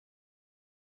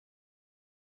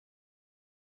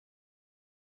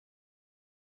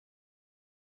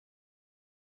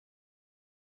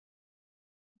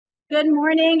Good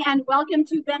morning and welcome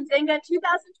to Benzinga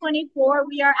 2024.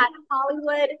 We are at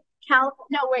Hollywood, California.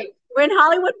 No, wait, we're in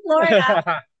Hollywood,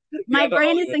 Florida. My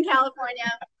brain is in California.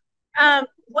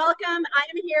 Welcome. I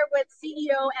am here with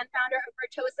CEO and founder of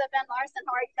Vertosa, Ben Larson.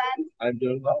 How are you, Ben? I'm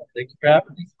doing well. Thank you for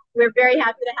having me. We're very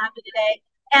happy to have you today.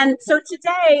 And so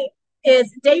today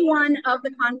is day one of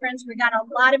the conference. We got a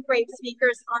lot of great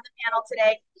speakers on the panel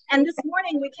today. And this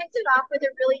morning we kicked it off with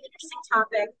a really interesting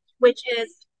topic, which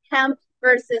is hemp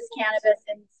versus cannabis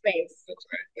in space. That's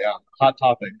right. Yeah. Hot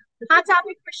topic. Hot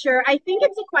topic for sure. I think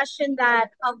it's a question that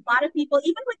a lot of people,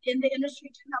 even within the industry,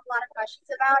 do have a lot of questions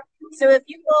about. So if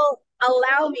you will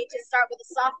allow me to start with a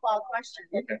softball question.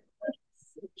 Okay.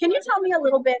 Can you tell me a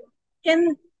little bit,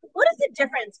 what is the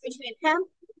difference between hemp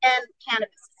and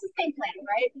cannabis? It's the same plant,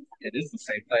 right? It is the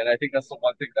same plant. I think that's the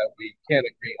one thing that we can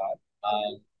agree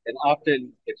on. And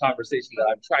often the conversation that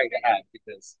I'm trying to have,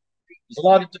 because there's a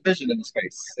lot of division in the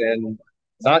space, and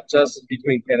not just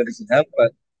between cannabis and hemp,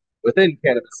 but within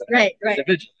cannabis and hemp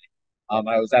individually.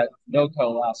 I was at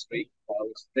NOCO last week, which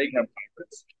is a big hemp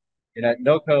conference. And at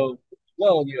NOCO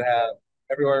alone, you have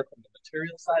everywhere from the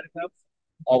material side of hemp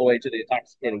all the way to the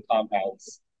intoxicating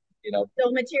compounds.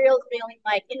 So materials being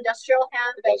like industrial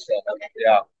hemp. Industrial hemp. Okay.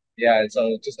 Yeah, yeah. And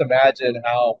so just imagine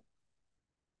how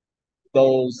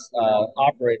those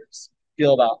operators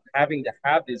feel about having to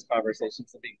have these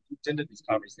conversations and being looped into these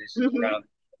conversations around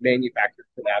manufactured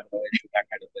cannabinoids and that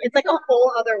kind of thing. It's like a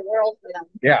whole other world for them.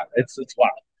 Yeah, it's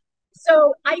wild.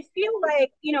 So I feel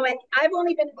like, and I've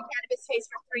only been in the cannabis space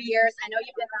for 3 years. I know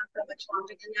you've been around for much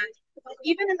longer than that. But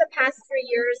even in the past 3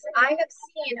 years, I have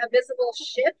seen a visible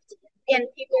shift in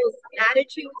people's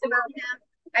attitudes about hemp.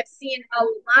 I've seen a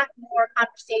lot more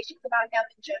conversations about hemp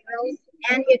in general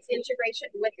and its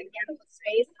integration with the cannabis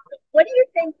space. What do you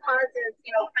think causes,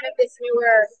 kind of this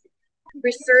newer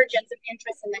resurgence of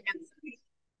interest in the hemp space?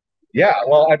 Yeah,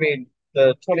 well, I mean,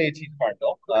 the 2018 Farm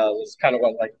Bill was kind of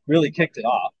what really kicked it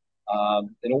off.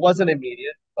 And it wasn't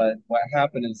immediate, but what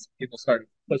happened is people started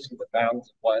pushing the bounds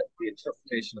of what the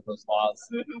interpretation of those laws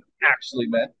actually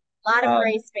meant. A lot of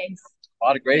gray space. A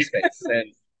lot of gray space.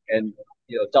 and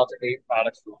Delta 8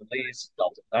 products were released,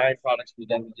 Delta 9 products were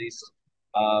then released.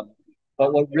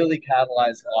 But what really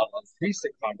catalyzed a lot of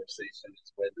recent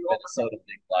conversations with Minnesota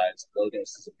legalized low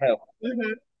doses of hemp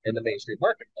in the mainstream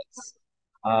marketplace.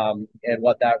 And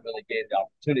what that really gave the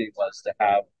opportunity was to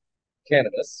have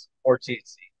cannabis or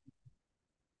THC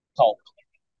called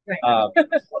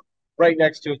right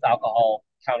next to its alcohol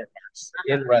counterparts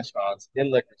in restaurants,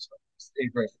 in liquor stores, in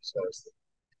grocery stores.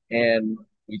 And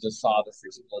we just saw this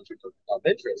explosion of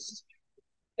interest.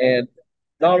 And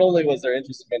not only was there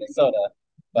interest in Minnesota,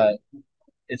 but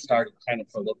it started kind of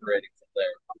proliferating from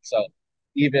there. So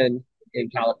even in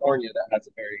California, that has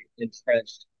a very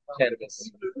entrenched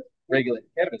regulated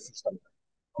cannabis system,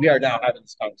 we are now having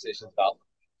this conversation about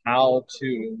how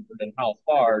to and how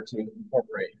far to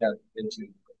incorporate that into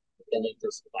the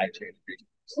local supply chain.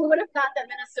 Who would have thought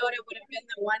that Minnesota would have been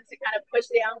the one to kind of push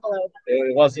the envelope?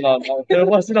 It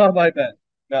wasn't on my bed.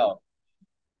 No.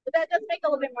 But that does make a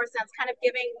little bit more sense, kind of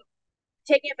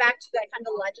taking it back to that kind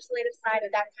of legislative side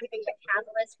of that kind of being the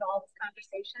catalyst for all this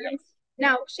conversation. Yep.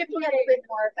 Now, shifting a little bit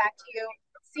more back to you,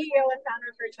 CEO and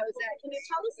founder of Vertosa, can you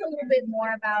tell us a little bit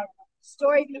more about the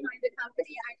story behind the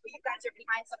company? I know you guys are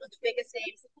behind some of the biggest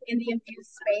names in the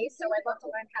infused space, so I'd love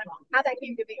to learn kind of how that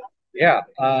came to be. Yeah,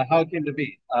 how it came to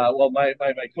be. Well, my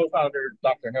co-founder,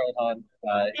 Dr. Harold Hahn,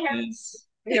 is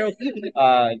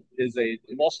a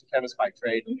emulsion chemist by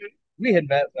trade. We had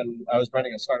met when I was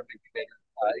running a startup incubator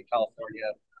in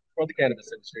California for the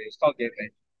cannabis industry. It's called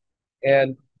Gateway,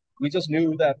 and we just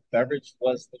knew that beverage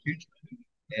was the future.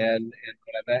 And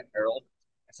when I met Harold,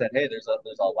 I said, "Hey, there's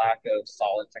a lack of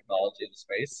solid technology in the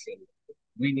space, and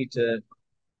we need to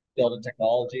build a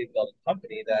technology and build a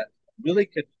company that really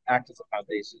could act as a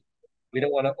foundation. We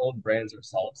don't want to own brands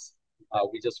ourselves.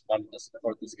 We just wanted to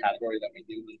support this category that we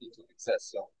knew needed to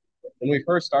exist." So when we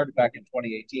first started back in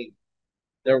 2018,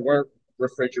 there weren't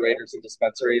refrigerators and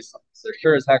dispensaries. There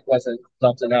sure as heck wasn't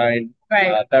Delta 9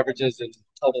 beverages and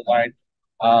Total Wine.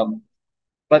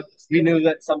 But we knew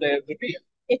that someday it would be.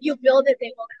 If you build it,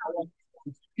 they will come.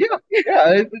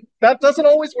 Yeah, that doesn't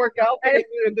always work out.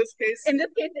 In this case, it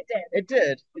did. It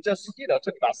did. It just,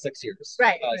 took about 6 years.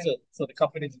 Right. So the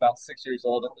company's about 6 years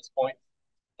old at this point.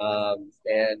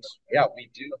 And yeah, we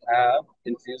do have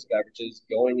infused beverages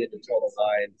going into Total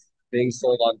Wine, being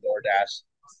sold on DoorDash,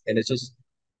 and it's just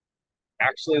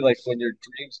actually like when your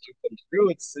dreams do come true.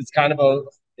 It's kind of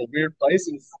a weird place.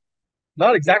 And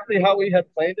not exactly how we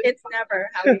had planned it. It's never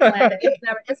how we planned it. It's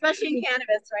never, especially in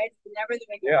cannabis, right? It's never the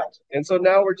way. Yeah, and so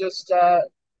now we're just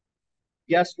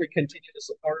yes, we continue to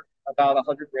support about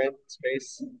 100 brand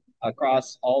space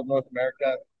across all of North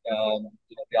America.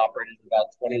 We operated in about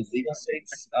 20 legal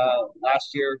states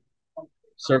last year,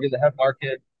 serving the hemp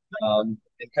market and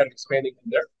kind of expanding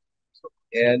from there.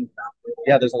 And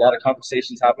yeah, there's a lot of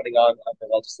conversations happening on the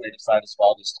legislative side as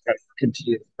well, just to kind of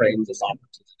continue to frame this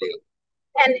opportunity.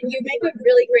 And you make a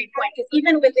really great point, because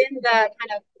even within the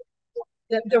kind of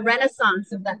the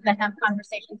renaissance of the hemp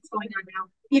conversation that's going on now,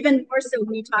 even more so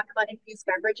when you talk about infused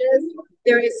beverages,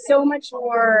 there is so much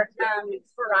more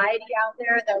variety out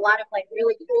there. There are a lot of like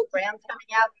really cool brands coming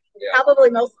out. Yeah. Probably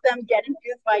most of them get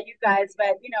infused by you guys,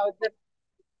 but you know,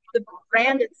 the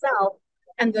brand itself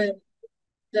and the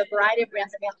variety of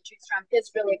brands that we have to choose from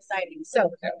is really exciting.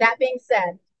 So that being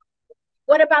said,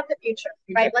 what about the future,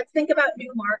 right? Let's think about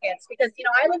new markets, because, you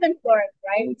know, I live in Florida,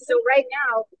 right? So right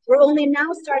now, we're only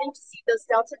now starting to see those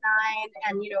Delta 9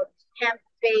 and, you know,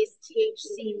 hemp-based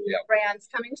THC brands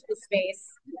coming to the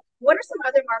space. What are some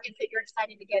other markets that you're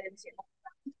excited to get into?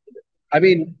 I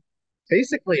mean,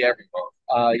 basically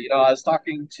everywhere. You know, I was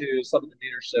talking to some of the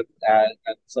leadership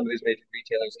at some of these major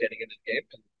retailers getting into the game.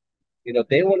 And, you know,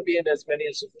 they want to be in as many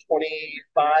as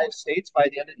 25 states by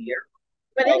the end of the year.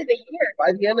 By the end of the year.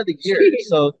 By the end of the year. Jeez.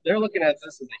 So they're looking at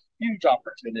this as a huge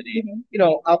opportunity. Mm-hmm. You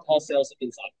know, alcohol sales have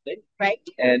been softening. Right.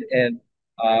 And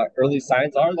early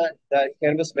signs are that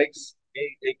cannabis makes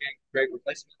a great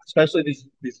replacement, especially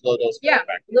these low dose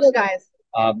little guys.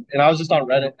 And I was just on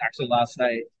Reddit actually last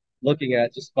night looking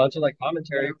at just a bunch of like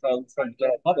commentary from the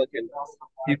general public, and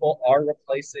people are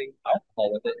replacing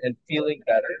alcohol with it and feeling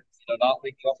better. You know, not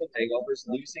waking up with hangovers,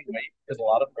 losing weight, because a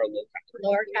lot of them are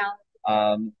lower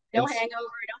calorie. No hangover,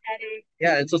 no headache.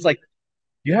 Yeah, and so it's like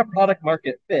you have product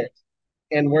market fit,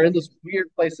 and we're in this weird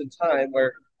place in time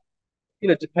where, you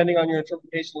know, depending on your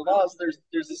interpretation of laws,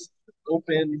 there's this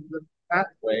open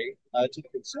pathway to the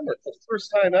consumer for the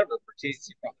first time ever for THC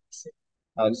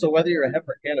products. So whether you're a hemp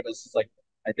or cannabis, it's like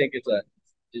I think there's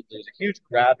a huge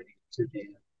gravity to the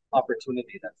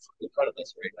opportunity that's in front of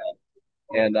us right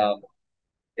now, and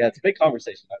yeah, it's a big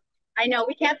conversation. I know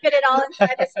we can't fit it all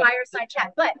inside this fireside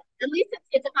chat, but at least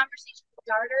it's a conversation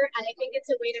starter, and I think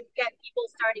it's a way to get people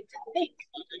starting to think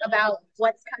about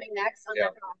what's coming next on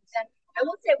their homes. And I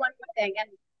will say one more thing,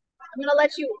 and I'm going to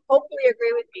let you hopefully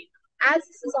agree with me. As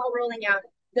this is all rolling out,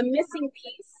 the missing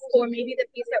piece, or maybe the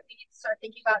piece that we need to start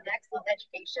thinking about next, is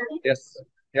education. Yes.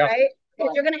 Yeah. Right?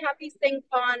 Because you're going to have these things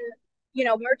on, you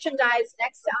know, merchandise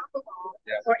next to alcohol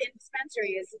or in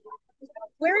dispensaries.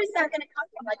 Where is that going to come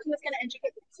from? Like, who is going to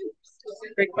educate the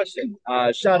consumers? Great question.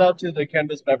 Shout out to the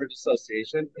Cannabis Beverage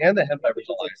Association and the Hemp Beverage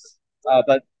Alliance.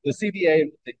 But the CBA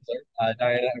in particular,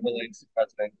 Diana Everlane's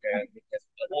president, and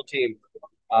the whole team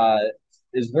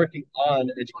is working on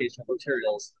educational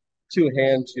materials to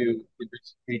hand to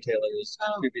retailers,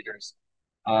 distributors,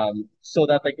 so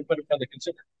that they can put it in front of the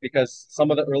consumer. Because some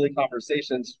of the early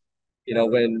conversations, you know,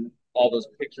 when all those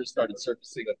pictures started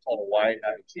surfacing of Total Wine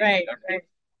having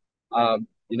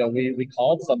you know, we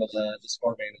called some of the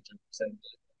store managers and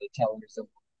the tellers. And,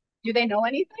 do they know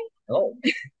anything? No.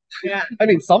 Yeah. I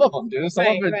mean, some of them do. Some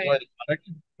of them enjoy the product,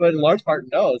 but in large part,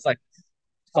 no. It's like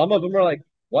some of them are like,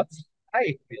 "What's I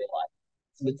feel like?"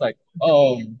 And it's like,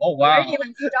 "Oh, wow." Where do you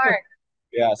even start?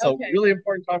 Yeah. So really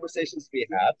important conversations to be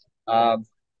had.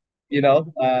 You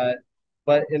know,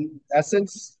 but in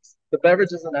essence, the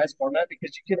beverage is a nice format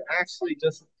because you can actually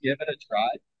just give it a try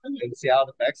and see how it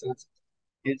affects, and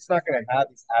it's not going to have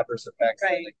these adverse effects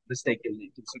like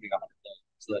mistakenly consuming $100.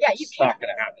 So it's not going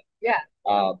to happen. Yeah.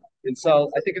 And so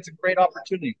I think it's a great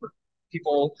opportunity for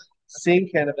people seeing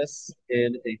cannabis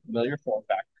in a familiar form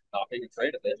factor, not being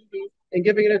afraid of it, and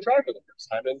giving it a try for the first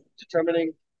time and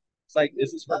determining, it's like,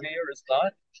 is this for me or is it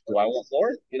not? Do I want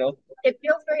more? You know? It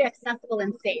feels very accessible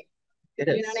and safe. It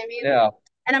is. You know what I mean? Yeah.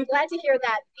 And I'm glad to hear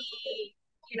that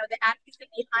the advocacy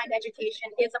behind education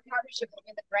is a partnership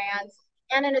between the brands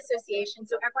and an association,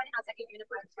 so everyone has like a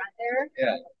unified front there.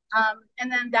 Yeah.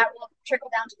 And then that will trickle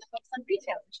down to the folks on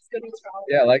retail, which is good news for all.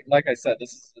 Yeah, like I said,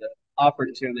 this is an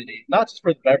opportunity not just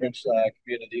for the beverage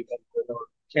community, but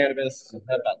for cannabis and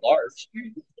hemp at large,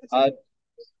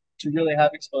 to really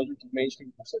have exposure to the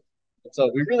mainstream consumer.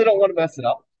 So we really don't want to mess it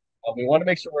up. We want to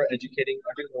make sure we're educating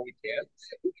everyone we can,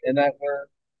 and that we're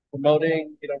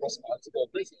promoting, you know, responsible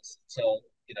business. So,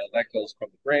 you know, that goes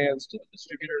from the brands to the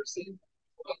distributors.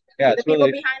 Yeah, it's really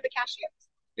behind the cashiers.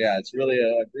 Yeah, it's really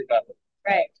a group effort.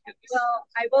 Right. Well,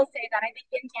 I will say that I think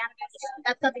in cannabis,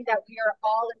 that's something that we are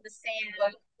all in the same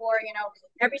boat for. You know,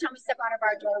 every time we step out of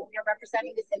our door, we are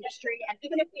representing this industry, and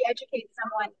even if we educate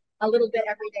someone a little bit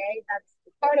every day, that's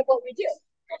part of what we do.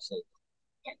 Absolutely.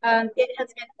 It has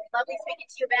been lovely speaking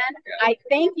to you, Ben. Yeah. I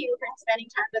thank you for spending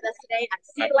time with us today at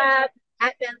C Lab,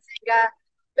 at Benzinga.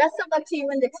 Best of luck to you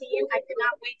and the team. I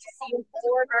cannot wait to see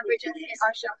more beverages in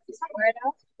our shop in Florida.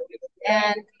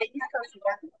 And the East Coast.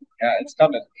 Yeah, it's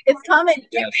coming. It's coming.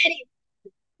 Get Yes. ready.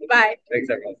 Bye. Thanks,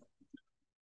 everyone.